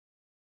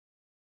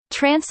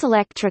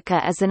Transelectrica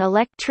is an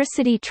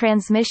electricity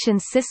transmission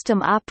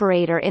system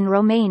operator in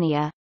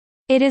Romania.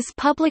 It is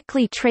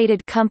publicly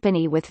traded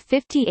company with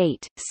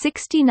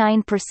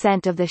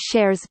 68.69% of the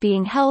shares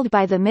being held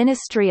by the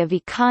Ministry of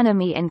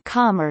Economy and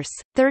Commerce,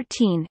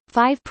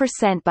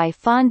 13.5% by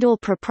Fondul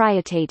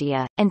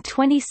Proprietatea, and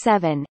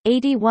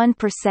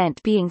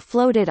 27.81% being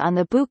floated on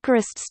the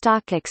Bucharest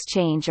Stock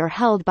Exchange or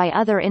held by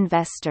other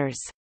investors.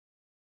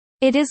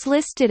 It is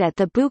listed at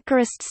the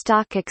Bucharest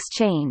Stock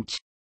Exchange.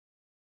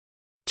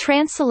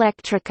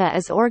 Transelectrica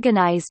is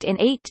organized in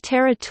 8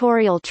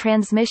 territorial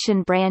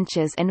transmission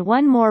branches and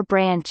one more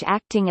branch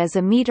acting as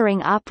a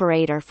metering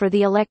operator for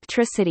the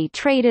electricity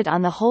traded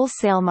on the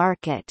wholesale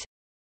market.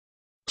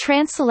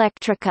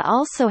 Transelectrica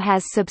also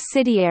has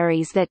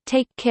subsidiaries that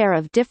take care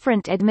of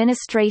different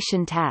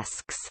administration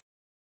tasks.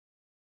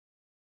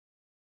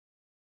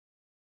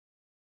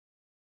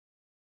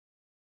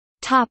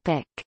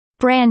 Topic: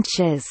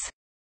 Branches.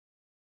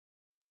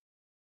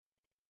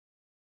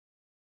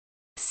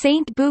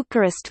 St.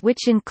 Bucharest,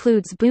 which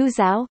includes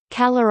Buzău,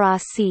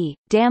 Călărași,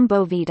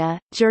 Dâmbovița,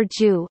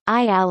 Giurgiu,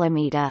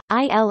 Ialameda,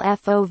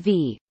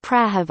 Ilfov,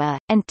 Prahova,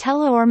 and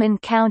Teleorman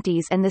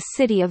counties and the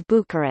city of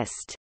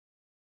Bucharest.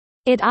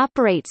 It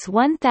operates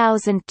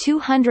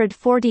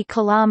 1,240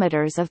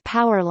 kilometers of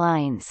power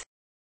lines.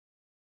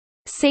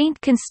 St.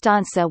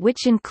 Constanța,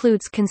 which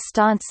includes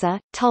Constanța,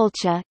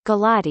 Tulcea,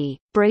 Galati,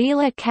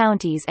 Brăila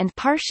counties and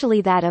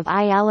partially that of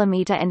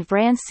Ialameda and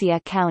Vrancea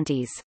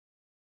counties.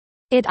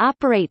 It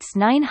operates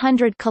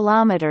 900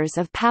 kilometers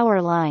of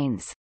power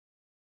lines.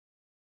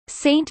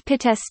 St.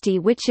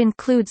 Pitesti, which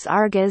includes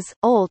Argeș,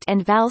 Olt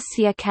and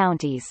Valcea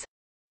counties.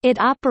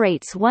 It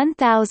operates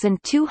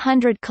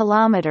 1,200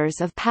 kilometers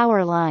of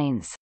power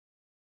lines.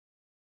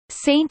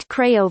 St.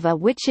 Craiova,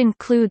 which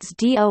includes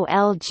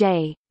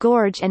Dolj,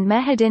 Gorj and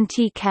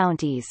Mehedinti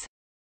counties.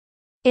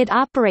 It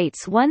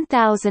operates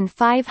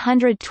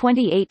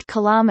 1,528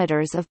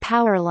 kilometers of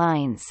power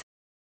lines.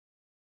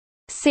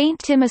 St.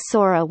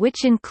 Timișoara,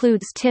 which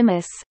includes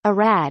Timis,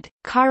 Arad,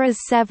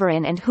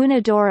 Caras-Severin and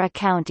Hunedoara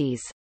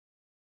counties.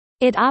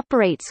 It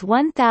operates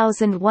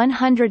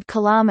 1,100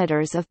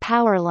 kilometers of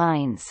power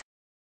lines.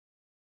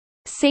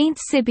 St.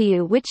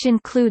 Sibiu, which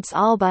includes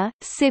Alba,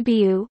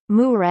 Sibiu,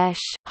 Mureș,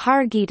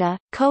 Harghita,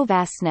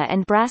 Covasna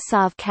and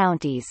Brasov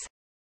counties.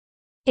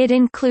 It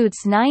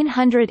includes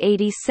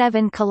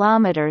 987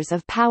 kilometers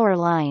of power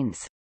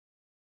lines.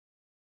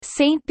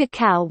 St.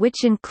 Bacău,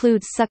 which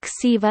includes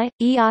Suceava,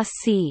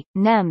 Iasi,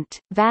 Neamt,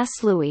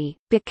 Vaslui,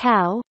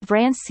 Bacău,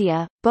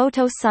 Vrancea,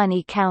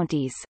 Botoșani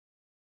counties.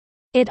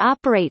 It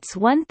operates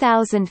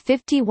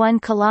 1,051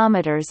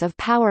 kilometers of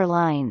power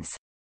lines.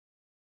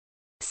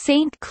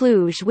 St.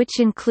 Cluj, which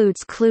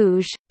includes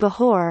Cluj,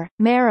 Bihor,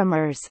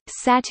 Maramureș,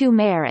 Satu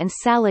Mare and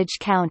Salaj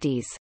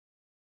counties.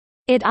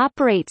 It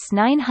operates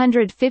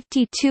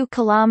 952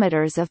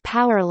 kilometers of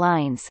power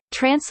lines.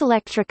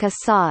 Transelectrica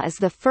S.A. is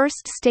the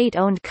first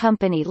state-owned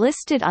company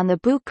listed on the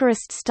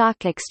Bucharest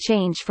Stock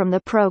Exchange from the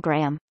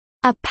program,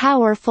 A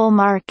Powerful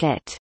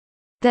Market,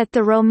 that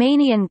the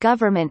Romanian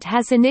government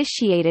has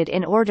initiated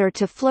in order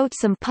to float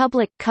some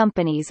public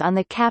companies on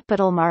the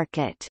capital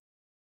market.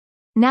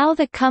 Now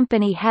the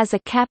company has a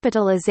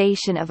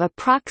capitalization of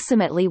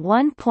approximately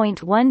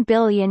 €1.1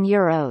 billion.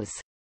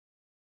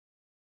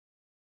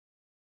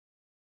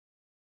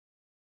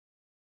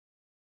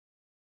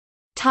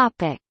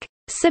 Topic: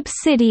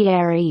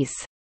 Subsidiaries.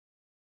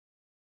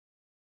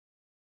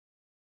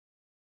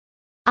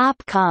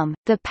 Opcom,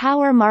 the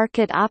power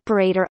market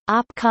operator.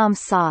 Opcom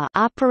S.A.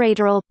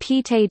 Operatorul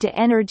Pieței de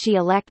Energie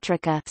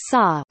Electrică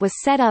S.A. was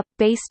set up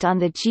based on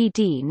the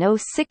GD No.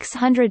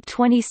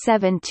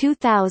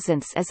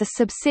 627/2000 as a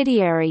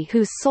subsidiary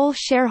whose sole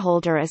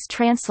shareholder is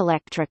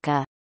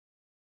Transelectrica.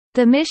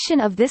 The mission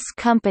of this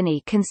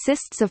company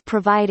consists of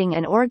providing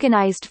an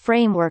organized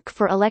framework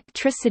for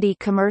electricity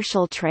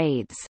commercial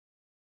trades.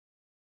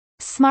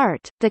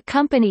 SMART, the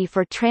company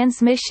for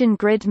transmission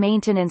grid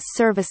maintenance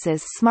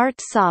services. SMART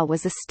S.A.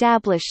 was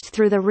established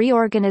through the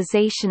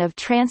reorganization of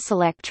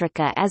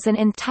Transelectrica as an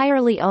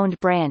entirely owned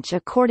branch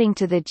according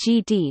to the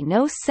GD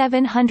No.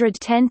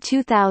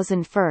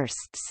 710/2001.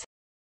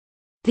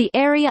 The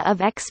area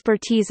of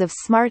expertise of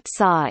SMART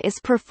S.A. is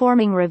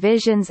performing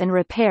revisions and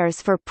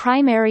repairs for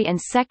primary and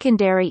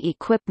secondary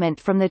equipment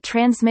from the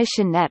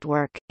transmission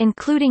network,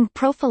 including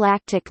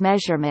prophylactic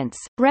measurements,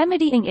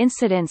 remedying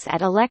incidents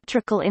at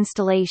electrical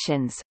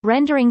installations,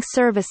 rendering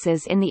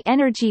services in the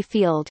energy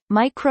field,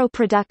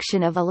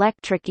 micro-production of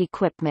electric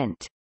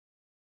equipment.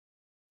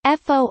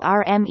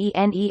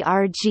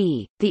 FORMENERG,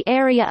 the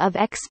area of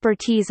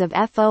expertise of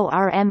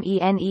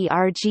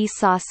FORMENERG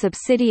S.A.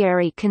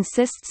 subsidiary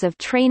consists of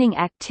training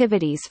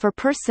activities for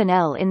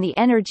personnel in the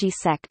energy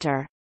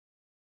sector.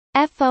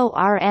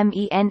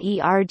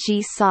 FORMENERG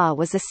S.A.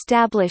 was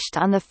established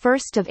on 1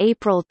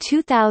 April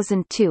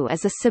 2002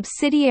 as a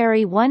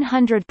subsidiary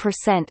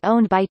 100%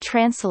 owned by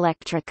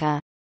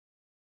Transelectrica.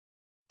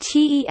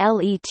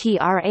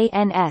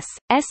 TELETRANS,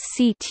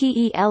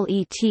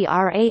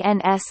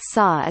 SCTELETRANS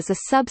SA is a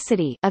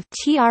subsidy of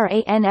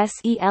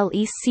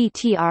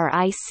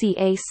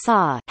TRANSELECTRICA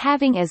SA,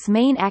 having as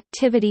main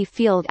activity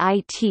field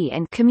IT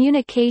and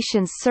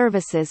communications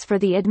services for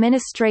the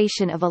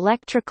administration of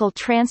electrical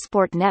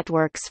transport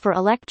networks for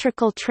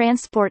Electrical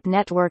Transport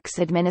Networks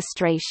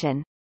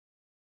Administration.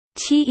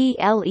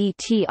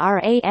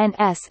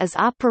 TELETRANS is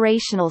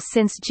operational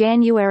since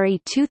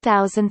January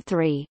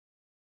 2003.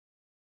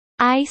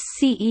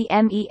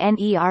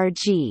 ICEMENERG,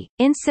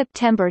 in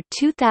September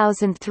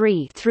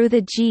 2003 through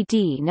the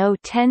GD No.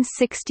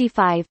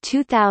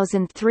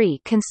 1065/2003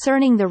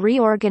 concerning the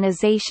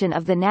reorganization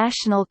of the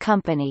national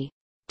company,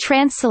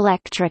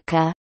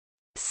 Transelectrica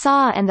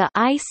SA, and the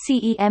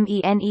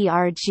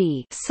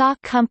ICEMENERG SA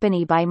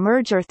company by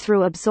merger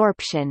through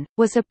absorption,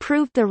 was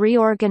approved. The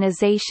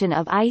reorganization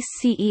of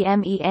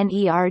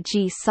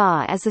ICEMENERG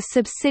SA as a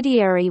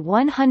subsidiary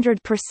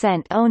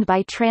 100% owned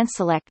by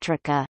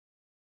Transelectrica.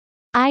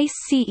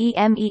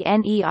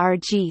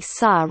 ICEMENERG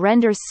SA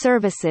renders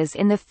services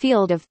in the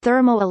field of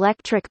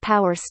thermoelectric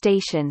power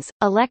stations,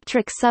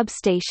 electric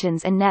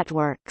substations and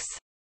networks.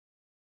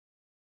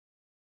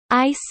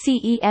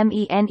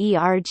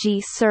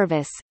 ICEMENERG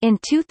service, in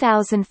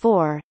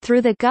 2004,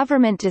 through the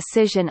government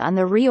decision on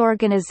the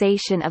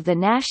reorganization of the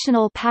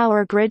National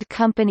Power Grid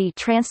Company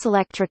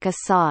Transelectrica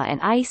SA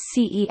and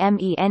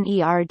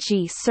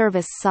ICEMENERG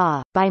service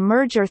SA, by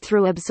merger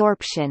through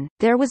absorption,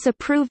 there was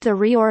approved the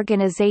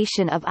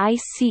reorganization of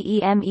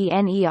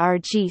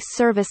ICEMENERG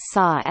service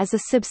SA as a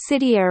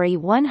subsidiary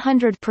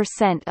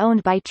 100%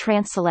 owned by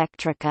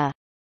Transelectrica.